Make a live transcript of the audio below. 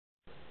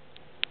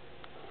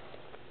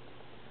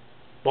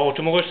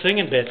Baltimore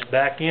singing bits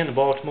back in the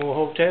Baltimore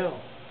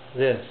Hotel.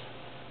 This.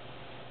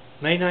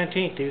 May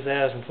 19th,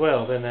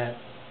 2012, and that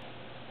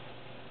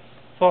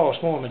false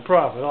Mormon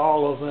prophet,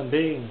 all of them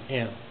being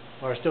him,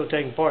 are still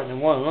taking part in the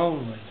one and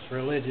only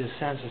religious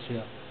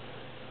censorship.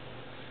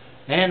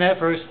 And that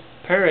first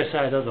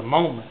parasite of the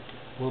moment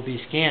will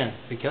be skinned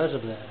because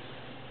of that,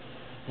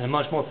 in a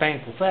much more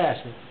painful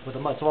fashion, with a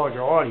much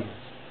larger audience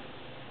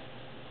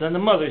than the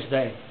Mother's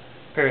Day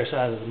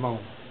parasite of the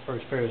moment,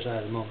 first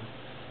parasite of the moment,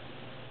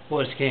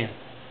 was skinned.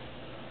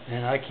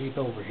 And I keep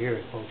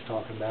overhearing folks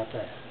talking about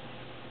that.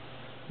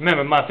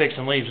 Remember, my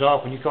fixing leaves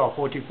off when you call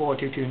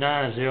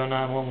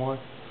 424-229-0911.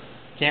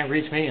 Can't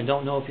reach me and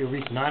don't know if you'll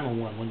reach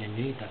 911 when you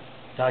need that.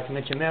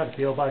 Document your mail to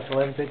P.O. Box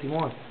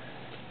 1151,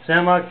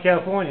 San Marcos,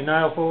 California,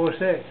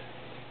 90406.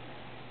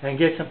 And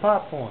get some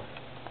popcorn.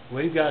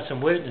 We've got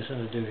some witnessing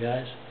to do,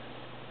 guys.